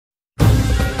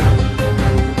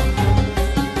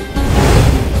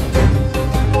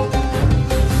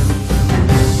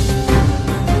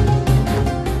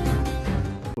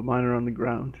the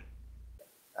ground.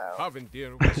 Oh.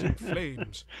 Havendir was in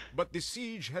flames, but the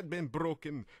siege had been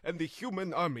broken and the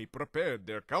human army prepared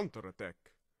their counterattack.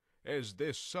 As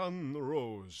the sun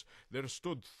rose, there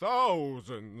stood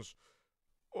thousands,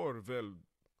 or well,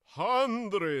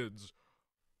 hundreds,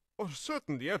 or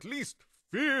certainly at least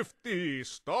 50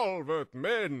 stalwart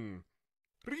men.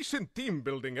 Recent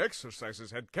team-building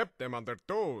exercises had kept them on their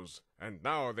toes, and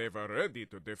now they were ready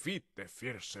to defeat the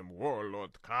fearsome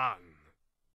warlord Khan.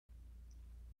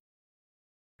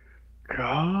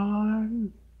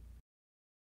 Khan?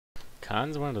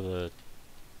 Khan's one of the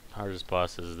hardest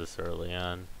bosses this early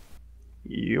on.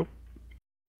 Yep.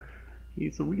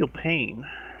 He's a real pain.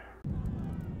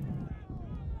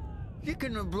 You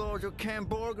couldn't blow your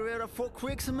camborger out of Fort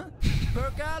Quixima?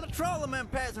 Perk out a trollerman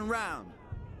passing round.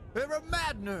 They're a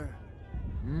madner.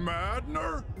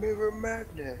 Madner? Mirror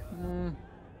Magna.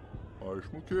 Ais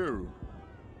Mukeru.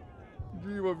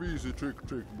 Jiva visi trick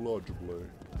blodgeblay.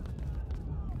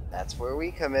 That's where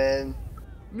we come in.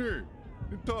 Ni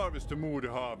tarvis till mod i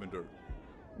Havinder.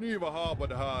 Ni var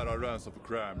habade här av rensa för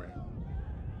Crammy.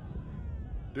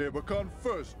 Det var kan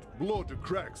först blodge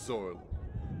crack soil.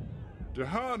 Det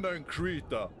här är en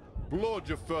krita,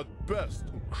 blodge född bäst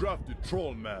och kraftig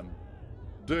trollman.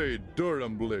 Det är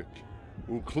dörrenblick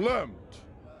och klämt.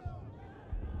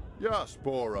 Jag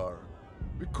spårar.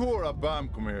 Vi kårar Bam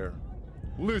kom här.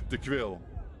 Lytte kväll.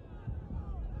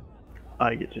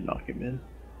 I get to knock him in.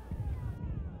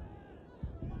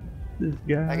 This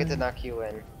guy. I get to knock you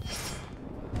in.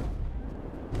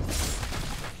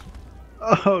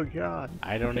 Oh god.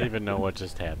 I don't even know what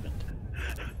just happened.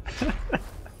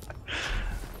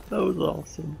 That was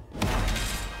awesome.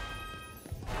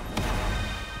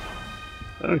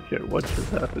 I don't care what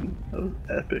just happened. That was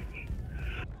epic.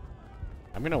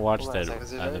 I'm gonna watch Hold on a that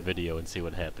second, on the video and see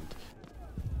what happened.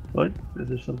 What? Is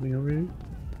there something over here?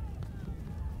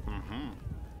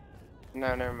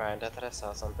 No, never mind. I thought I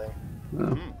saw something.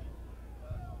 No.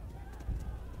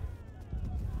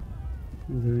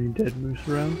 Is there any dead moose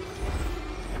around?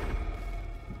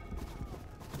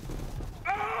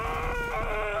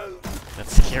 That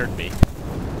scared me.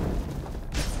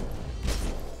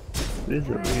 It is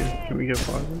over here. Can we go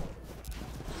farther?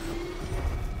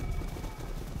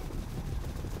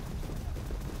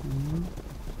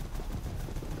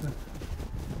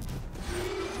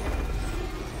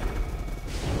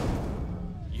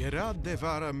 Gerade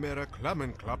vara mera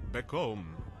klammenklapp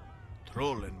bekom.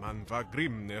 Trollen man var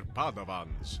grim ner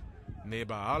Padavans.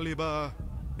 Neba aliba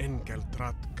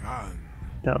enkeltrat kan.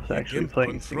 That was actually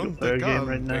playing a single player game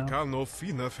right now. Kan och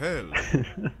fina fel.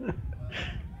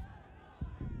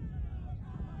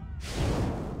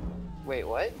 Wait,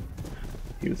 what?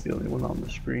 He was the only one on the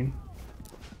screen.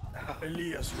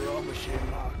 Elias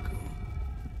Ramashimaku.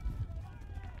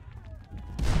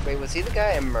 Wait, was he the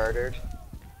guy I murdered?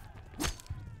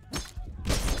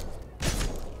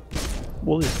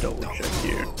 We'll just double check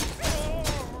here.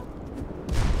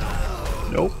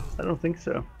 Nope, I don't think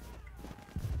so.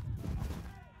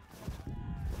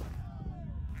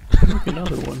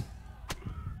 Another one.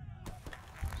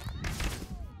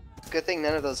 Good thing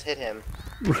none of those hit him.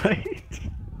 Right?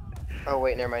 Oh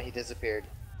wait, never mind. He disappeared.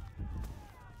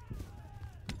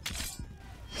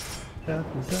 Tap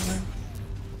his eye.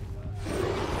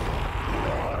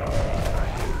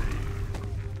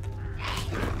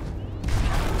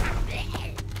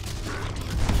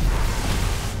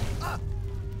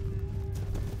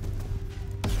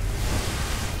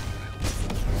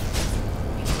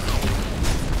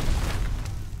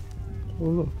 Oh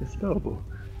look, a spell book.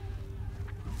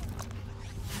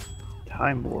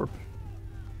 Time warp.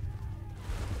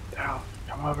 Dal,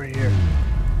 come over here.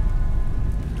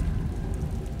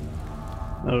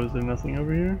 Oh, is there nothing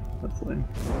over here? That's lame.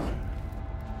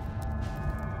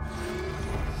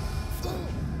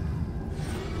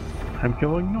 I'm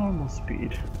going normal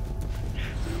speed.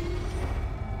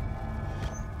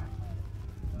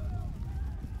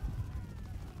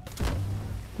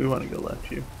 We want to go left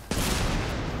here.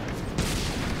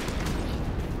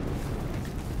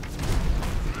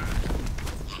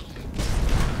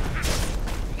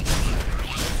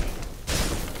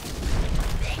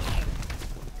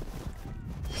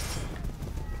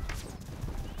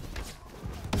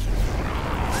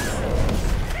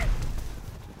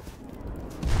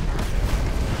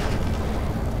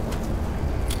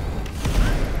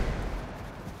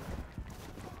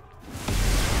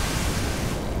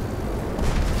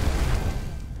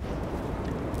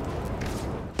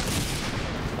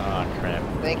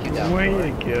 Thank you, Dalfador.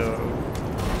 Way to go.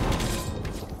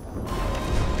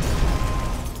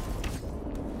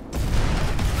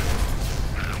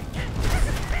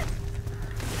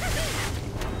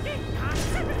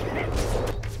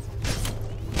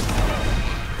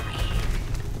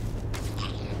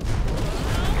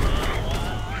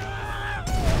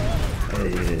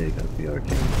 Hey, got the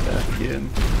arcane staff again.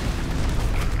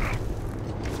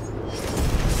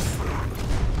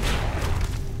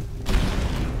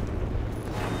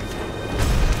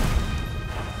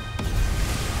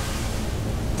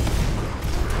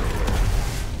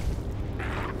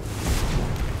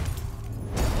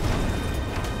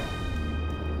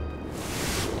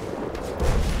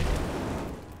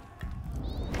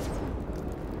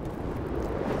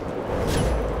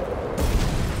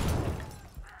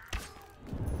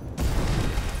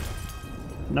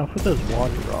 Enough with those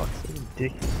water rocks, they're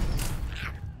ridiculous.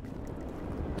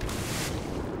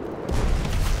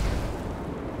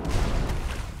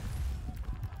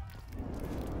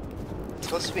 It's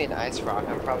supposed to be an ice rock,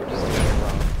 I'm probably just doing it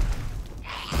wrong.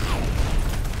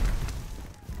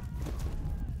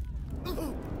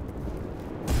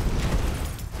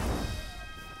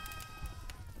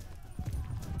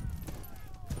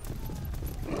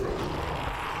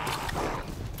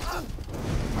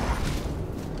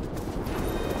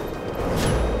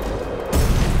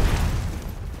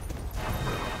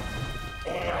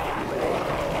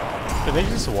 Did they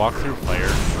just walk through fire?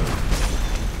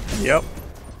 Yep.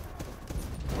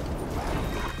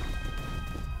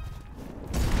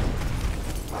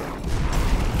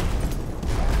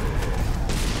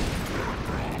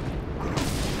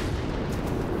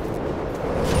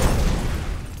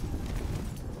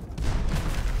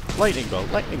 Lightning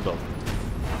bolt, lightning bolt.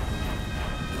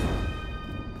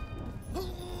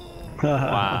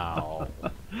 Wow.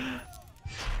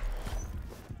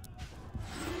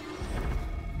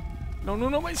 No, no,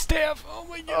 no, my staff! Oh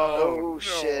my god! Oh,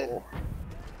 shit.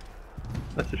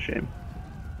 That's a shame.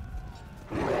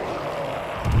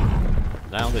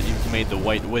 Now that you've made the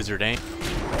white wizard, eh?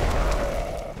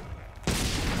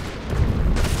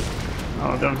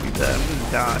 Oh, don't do that. I'm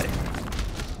gonna die.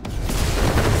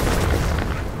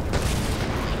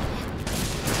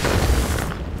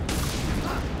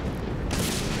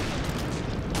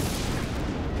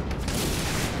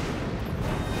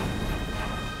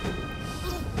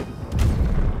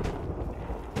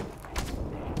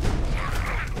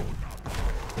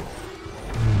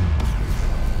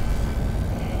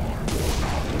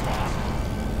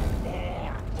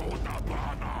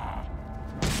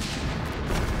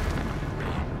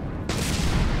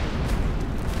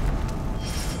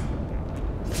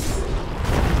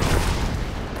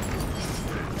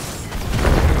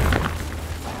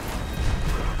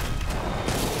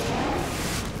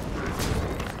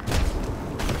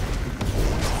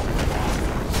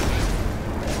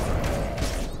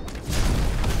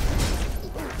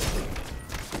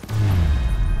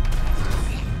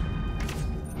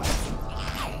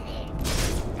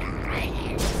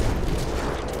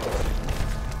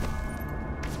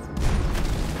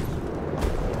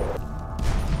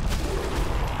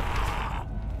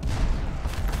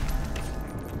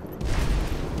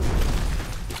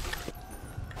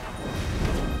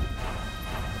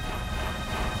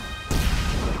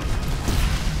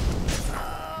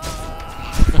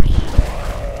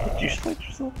 Did you just light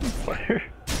yourself on fire?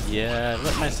 Yeah, I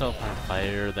lit myself on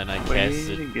fire, then I Way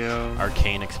casted to go.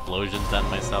 arcane explosions on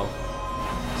myself.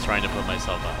 I was trying to put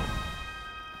myself out.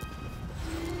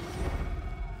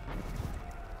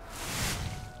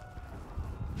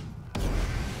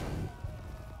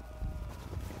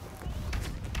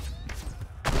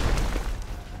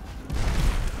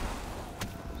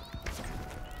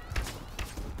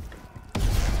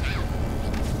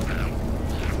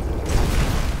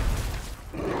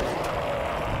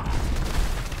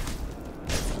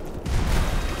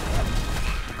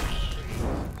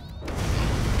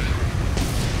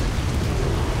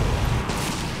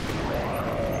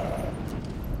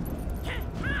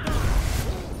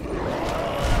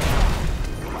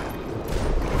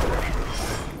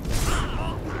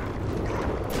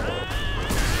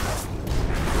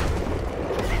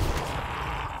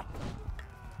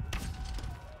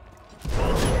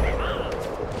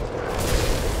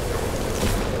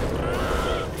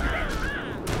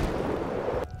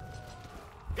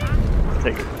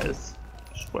 Take it as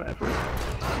just whatever.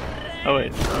 Oh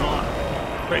wait, come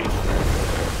on. Great.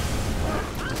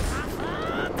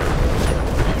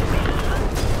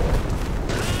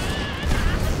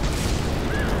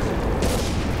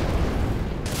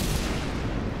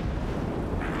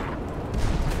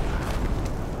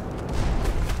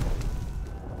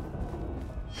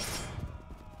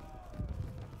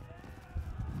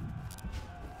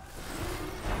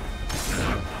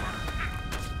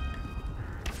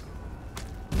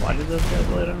 Why did those guys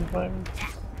light on fire?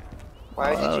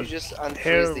 Why that did you was just unfreeze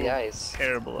terrible, the ice?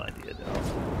 Terrible idea,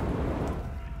 Dal.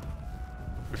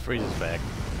 It freezes back.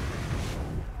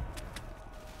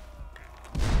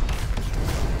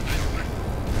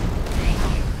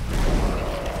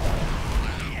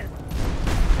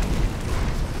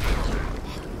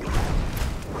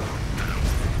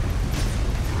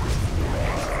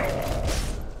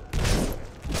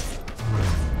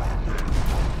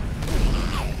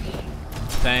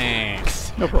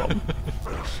 Thanks. No problem.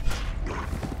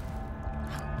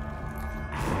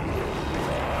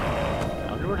 I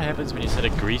wonder what happens when you set a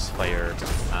grease fire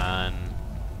on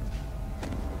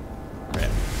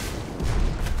red.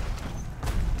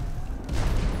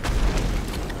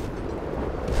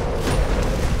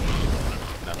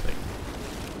 Nothing.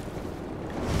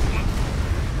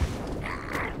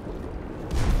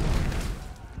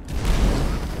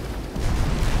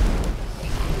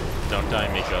 Don't die,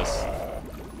 Mikhos.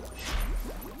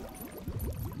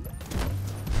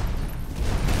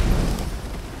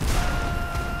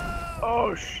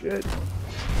 Oh shit.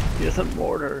 He has a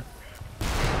mortar.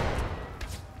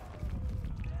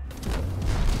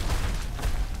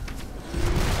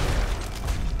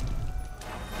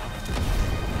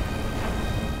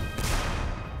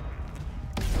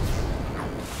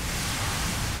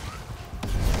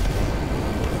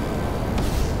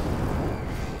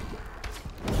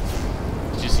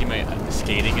 Did you see my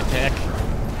skating attack?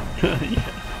 Yeah.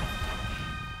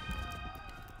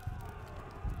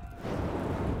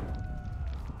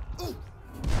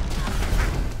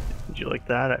 Did you like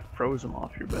that? I froze him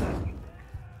off your back.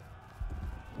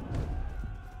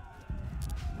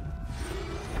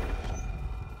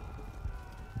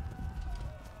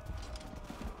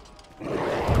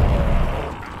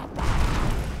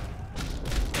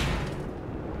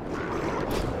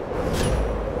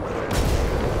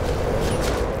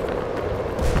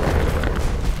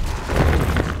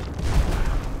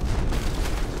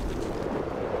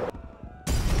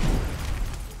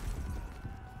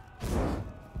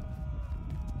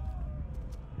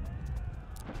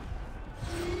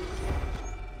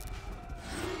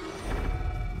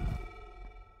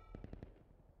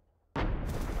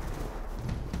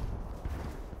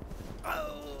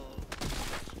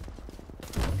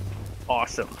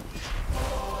 Awesome.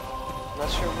 I'm not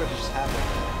sure what just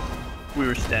happened. We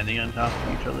were standing on top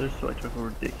of each other, so I took a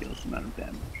ridiculous amount of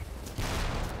damage.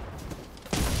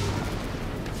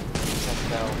 Let's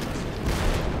go.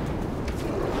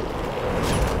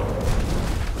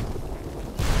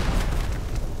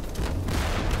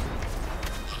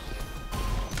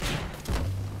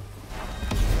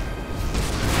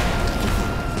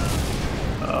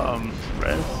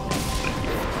 Res?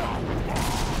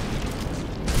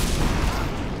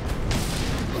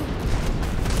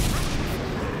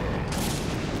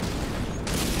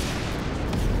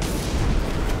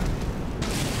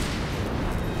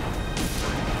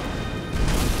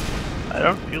 I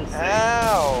don't feel safe.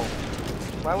 Ow!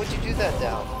 Why would you do that,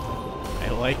 Dal? I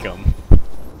like him.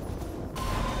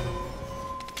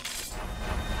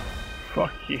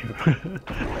 Fuck you.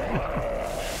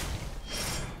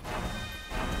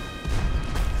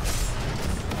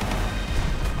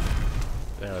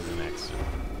 That was an accident.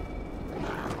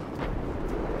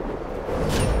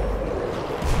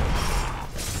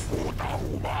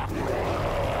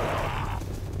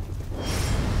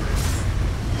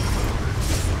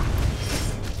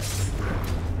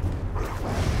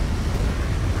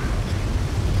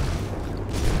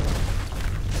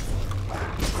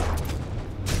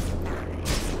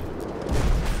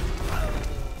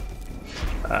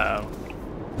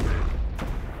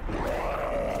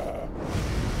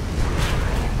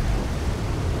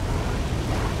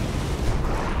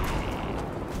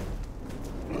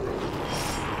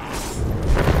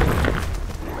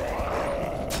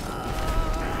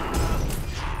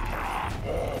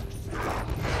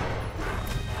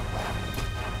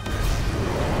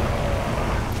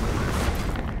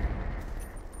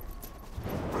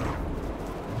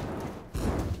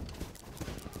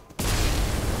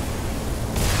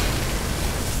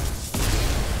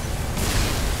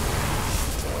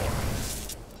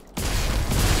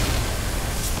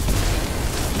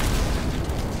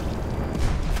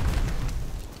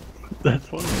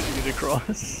 That's one way to get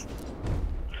across.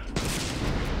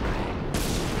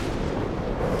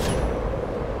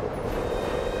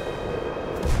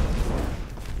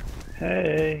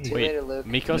 Hey. See you Wait, later, Luke.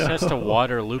 Mikhos No. has to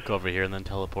water Luke over here and then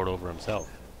teleport over himself.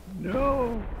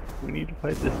 No. We need to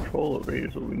fight this troll over here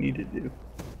is what we need to do.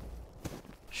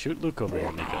 Shoot Luke over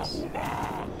here, Mikhos.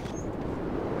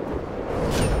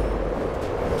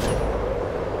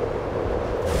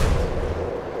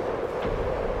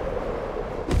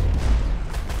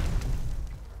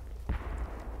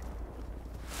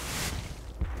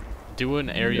 Do an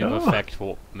area of No. effect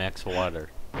max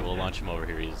water. It will launch him over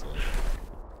here easily.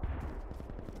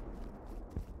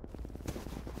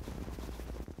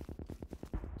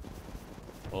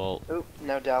 Well, Oop,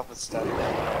 now Dalf was stuck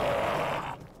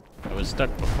now. I was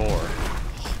stuck before.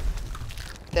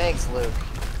 Thanks, Luke.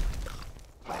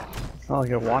 It's not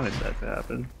like I wanted that to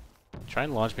happen. Try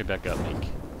and launch me back up, Mink.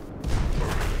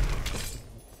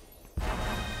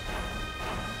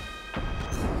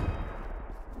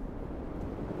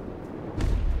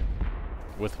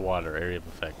 With water, area of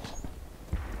effect.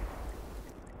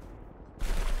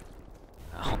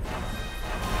 Ow.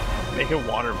 Make a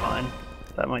water mine.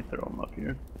 That might throw him up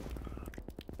here.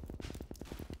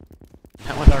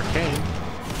 Not with arcane.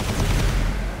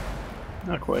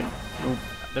 Not quite. Nope.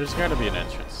 There's gotta be an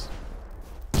entrance.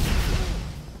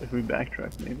 If we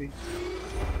backtrack, maybe.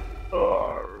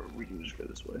 Or we can just go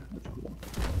this way. That's cool.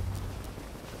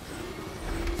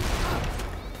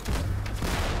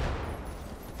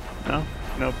 No?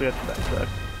 Nope, we have to backtrack.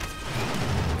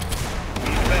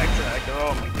 Backtrack,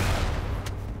 oh my god.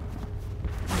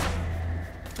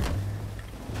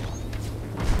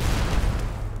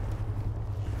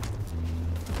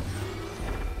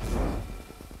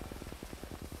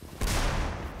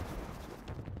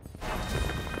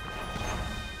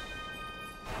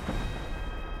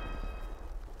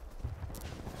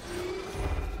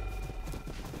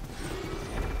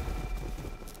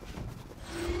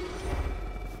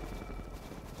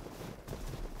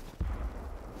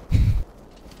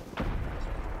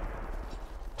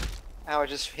 Ow, I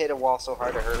just hit a wall so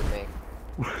hard it hurt me.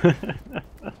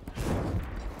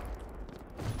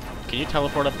 Can you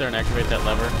teleport up there and activate that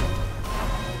lever?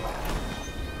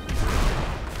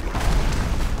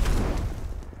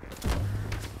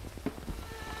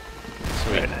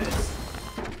 Very Sweet. nice.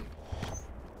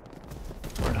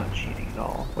 We're not cheating at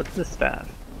all. What's the staff?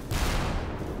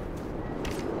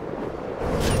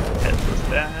 That's the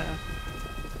staff.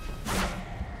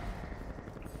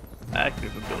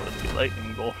 Active ability,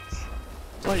 lightning bolts.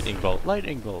 Lightning bolt,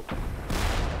 lightning bolt.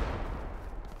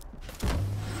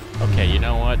 Okay, you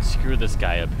know what? Screw this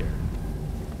guy up here.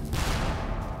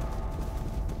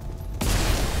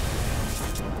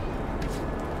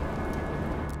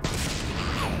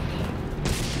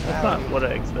 That's not what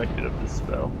I expected of this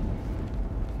spell.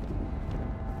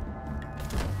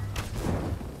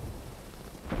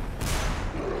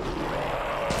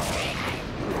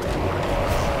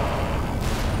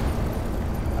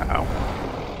 Ow.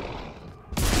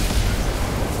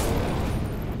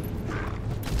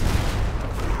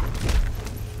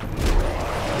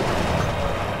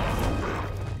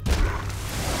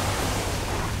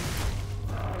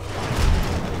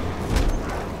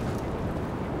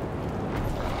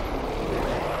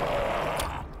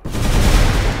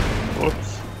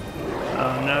 Whoops.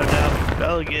 Oh no, no,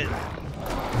 delegate.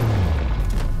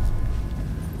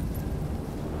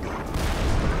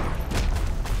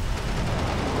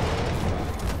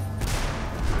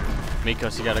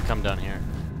 Mikhos, you gotta come down here.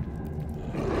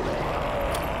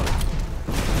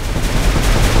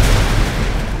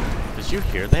 Did you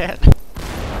hear that?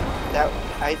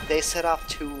 They set off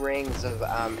 2 rings of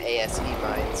ASE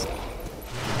mines.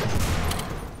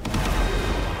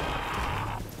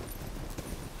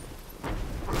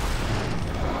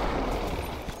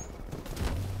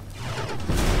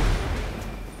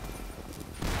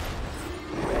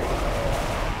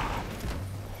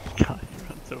 God, you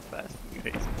run so fast when you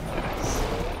haste.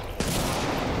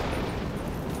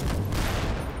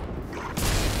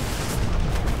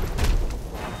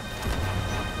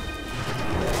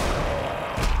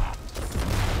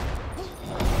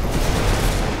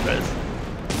 Res.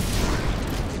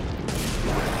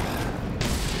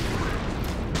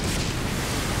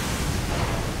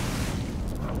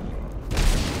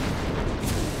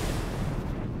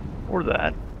 Or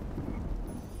that.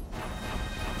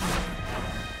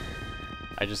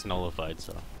 I just nullified,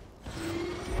 so.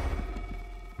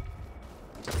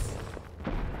 Is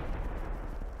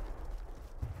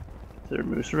there a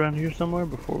moose around here somewhere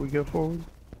before we go forward?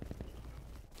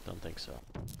 Don't think so.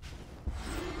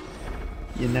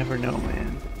 You never know,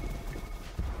 man.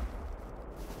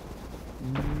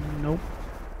 Nope.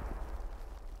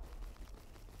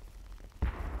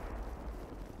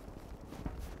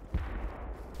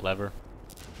 Lever.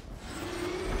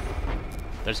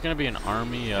 There's gonna be an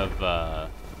army of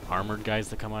armored guys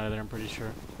that come out of there, I'm pretty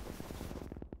sure.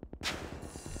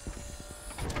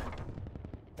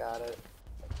 Got it.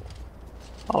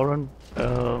 I'll run.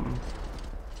 They're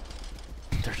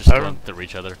just I going run. through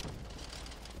each other.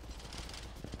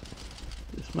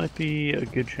 This might be a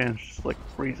good chance to like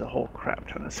freeze a whole crap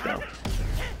ton of stuff.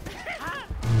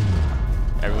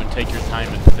 Everyone take your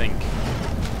time and think.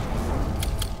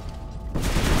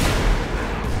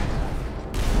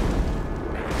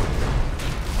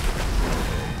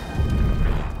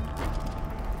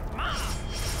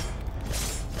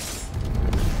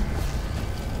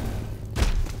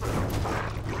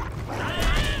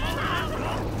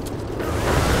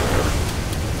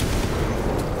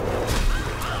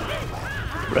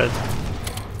 Red.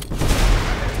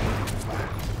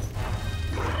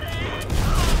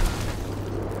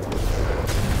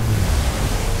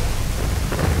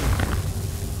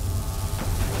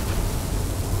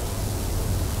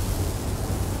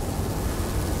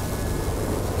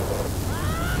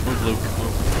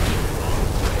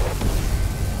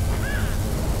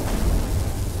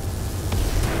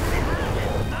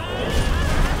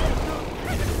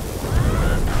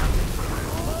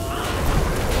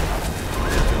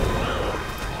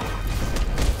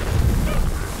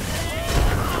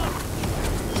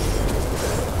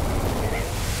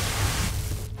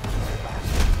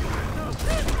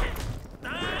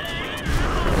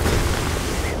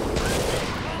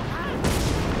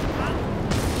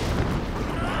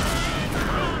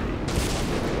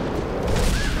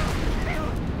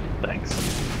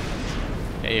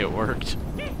 worked.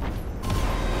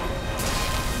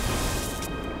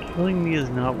 Killing me is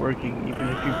not working, even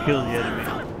if you kill the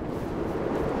enemy.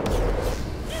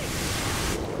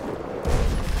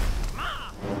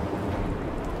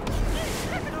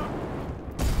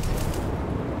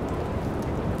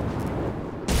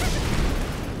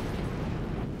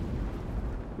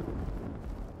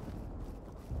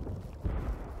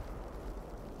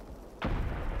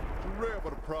 Reba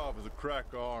the Prov is a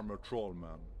crack armor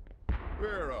trollman.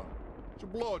 Vera, to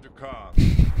blow your can.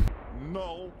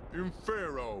 No,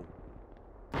 infero.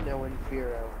 No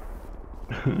infero.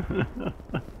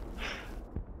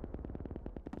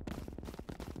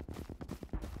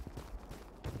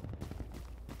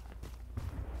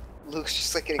 Luke's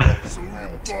just like getting left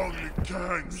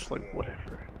behind. Just like,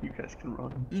 whatever. You guys can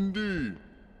run. Indeed.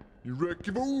 Ni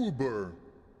räcker vara Uber.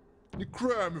 Ni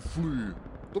krämer fly.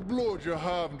 Då blåser jag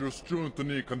havnder och struntar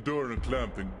ni kan dörren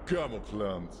klämten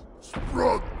gammelklämt.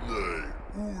 Sprått nej,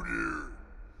 Udir.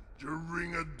 Jag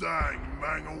ringa dang,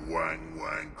 manga wang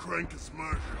wang,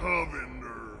 kränkesmash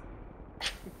havender.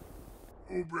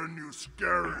 Ubra nu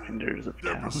scary. Defenders of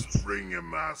Där towns. bespringer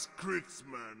mass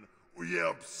krigsmän och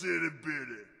hjälp city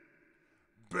bidde.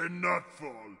 Ben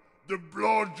nattfall, det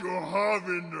blåser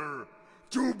havender.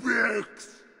 To BX!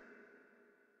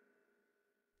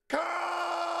 Kan!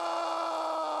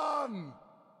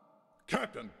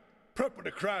 Captain, preppa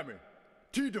the crime.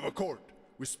 Tid var kort.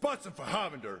 Vi spatsen för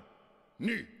havender.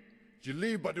 Ni, you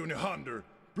leave by doing hander.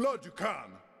 Blood you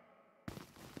can.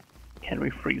 Can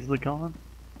we freeze the gun?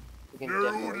 We can There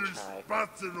definitely order try.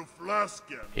 spatsen och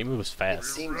flaskan. He moves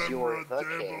fast. Seems you're the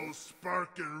king.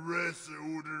 Sparken rese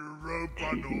order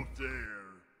ropan åt er.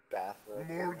 Bathroom.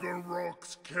 Morgan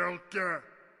Rocks kelke.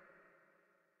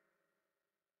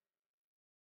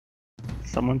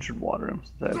 Someone should water him.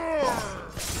 So that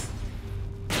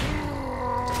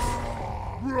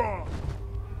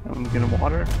I'm gonna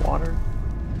water.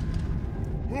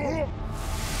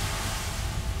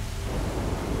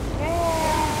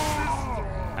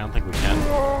 I don't think we can.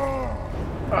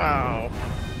 Wow.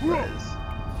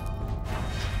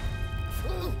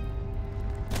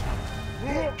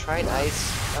 Try an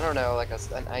ice. I don't know, like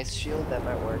an ice shield that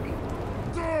might work.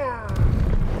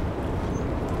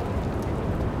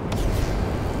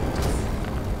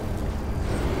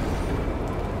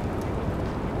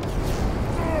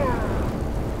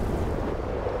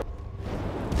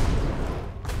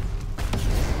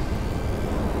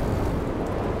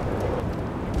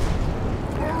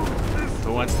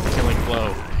 Who wants the killing blow?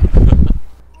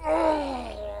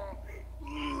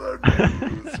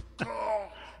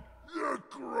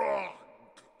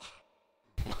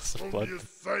 What's the blood? The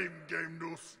same game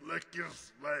no släcker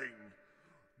släng.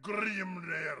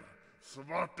 Grimner,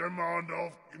 svarte man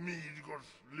av Midgårds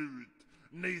slut.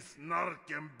 Ni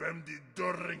snarken bämd i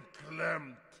dörren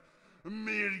klämt.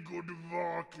 Midgård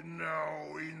vakna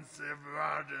och inse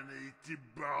världen är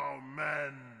tillbaka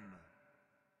men.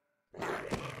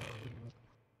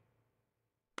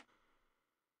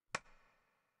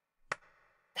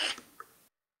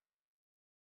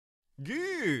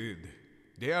 Gud,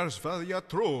 det är svalja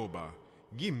troba.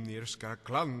 Gimnir ska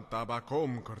klanta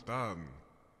bakom kortan.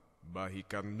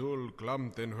 Bahikan null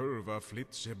klamten hurva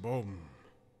flitse bom.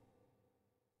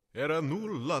 Era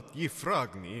nullat gi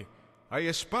fragni,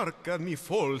 aje sparka ni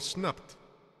fall snabbt.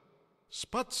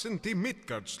 Spatsen till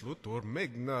Midgardslut or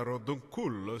megnar och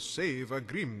dunkullo seva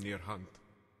Grimnir hand.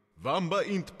 Vamba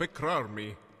int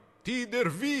bekrarmi, tider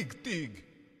vigtig.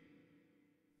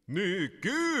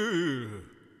 Nyku,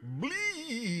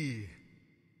 bli!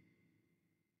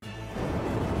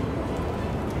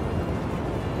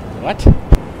 What?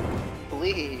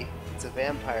 Blee! It's a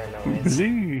vampire noise.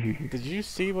 Did you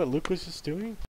see what Luke was just doing?